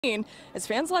As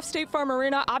fans left State Farm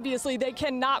Arena, obviously they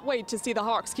cannot wait to see the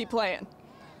Hawks keep playing.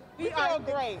 We are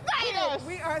great.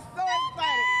 We are so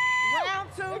excited. Round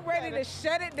two, ready to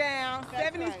shut it down.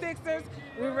 76ers,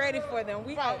 we're ready for them.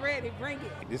 We are ready. Bring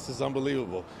it. This is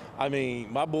unbelievable. I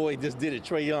mean, my boy just did it,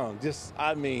 Trae Young.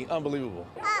 Unbelievable.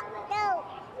 No.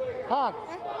 Hawk.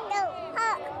 No.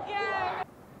 Hawk. Yeah.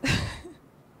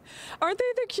 Aren't they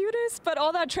the cutest? But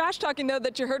all that trash talking, though,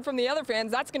 that you heard from the other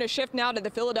fans, that's going to shift now to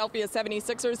the Philadelphia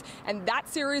 76ers, and that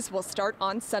series will start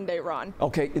on Sunday, Ron.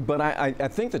 Okay, but I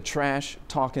think the trash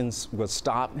talking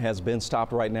has been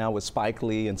stopped right now with Spike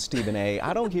Lee and Stephen A.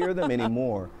 I don't hear them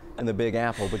anymore in the Big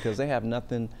Apple because they have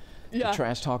nothing to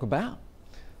trash talk about.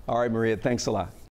 All right, Maria, thanks a lot.